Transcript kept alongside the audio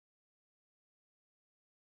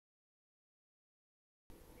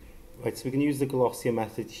Right, so we can use the Gelosia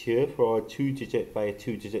method here for a 2-digit by a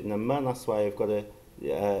 2-digit number, and that's why I've got a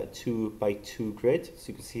 2 by 2 grid. So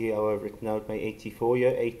you can see how I've written out my 84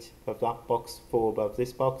 here, 8 above that box, 4 above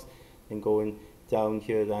this box, and going down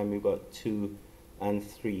here then we've got 2 and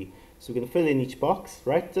 3. So we're going to fill in each box,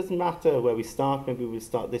 right? It doesn't matter where we start, maybe we'll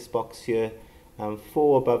start this box here,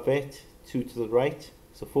 4 above it, 2 to the right,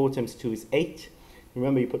 so 4 times 2 is 8.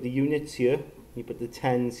 Remember, you put the units here, you put the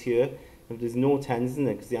tens here. If there's no tens in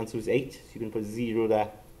there, because the answer was 8, so you can put 0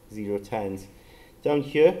 there, 0 tens. Down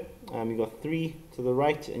here, you've got 3 to the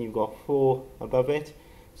right, and you've got 4 above it.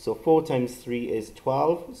 So 4 times 3 is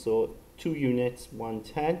 12, so 2 units, 1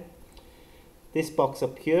 10. This box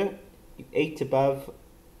up here, 8 above,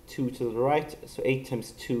 2 to the right, so 8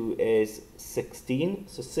 times 2 is 16,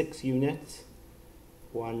 so 6 units,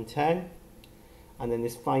 1 10. And then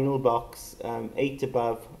this final box, 8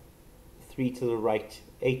 above, 3 to the right,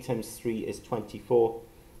 8 times 3 is 24,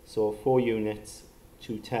 so 4 units,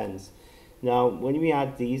 2 tens. Now, when we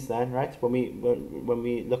add these then, right, when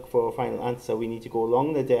we look for a final answer, we need to go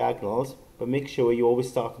along the diagonals, but make sure you always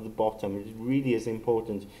start at the bottom. It really is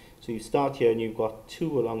important. So you start here and you've got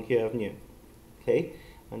 2 along here, haven't you? Okay,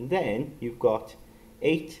 and then you've got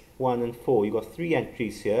 8, 1 and 4. You've got 3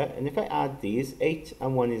 entries here, and if I add these, 8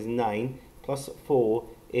 and 1 is 9, plus 4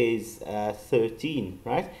 is 13,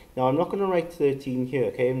 right? Now I'm not going to write 13 here,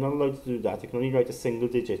 okay? I'm not allowed to do that. I can only write a single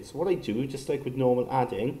digit. So what I do, just like with normal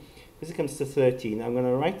adding, because it comes to 13, I'm going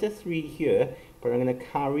to write a 3 here, but I'm going to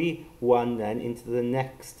carry 1 then into the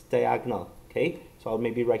next diagonal, okay? So I'll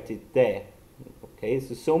maybe write it there, okay?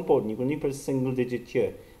 This is so important. You can only put a single digit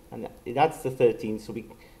here, and it adds to 13, so we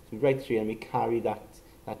write 3 and we carry that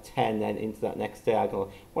 10 then into that next diagonal.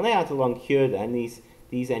 When I add along here then, these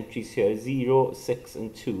entries here, 0, 6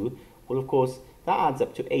 and 2, well of course that adds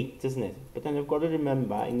up to 8, doesn't it? But then I've got to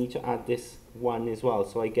remember I need to add this 1 as well,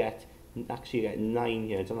 so I actually get 9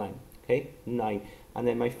 here, don't I? Okay, 9. And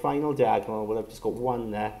then my final diagonal, well I've just got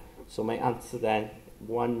 1 there, so my answer then,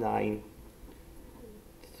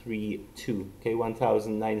 1932, okay,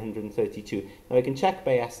 1932. Now I can check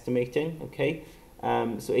by estimating, okay,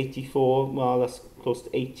 so 84, well that's close to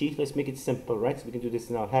 80, let's make it simple, right? So we can do this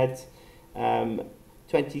in our heads.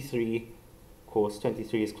 23, of course,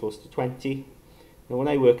 23 is close to 20. Now when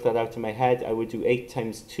I work that out in my head, I would do 8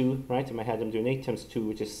 times 2, right? In my head I'm doing 8 times 2,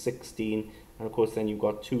 which is 16. And of course then you've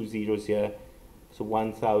got 2 zeros here, so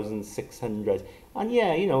 1,600. And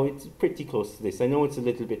yeah, you know, it's pretty close to this. I know it's a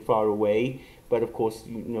little bit far away, but of course,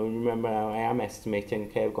 you know, remember I am estimating,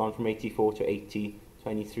 okay, I've gone from 84 to 80,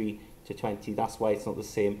 23 to 20. That's why it's not the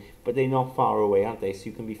same. But they're not far away, aren't they? So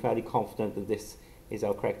you can be fairly confident that this is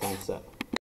our correct answer.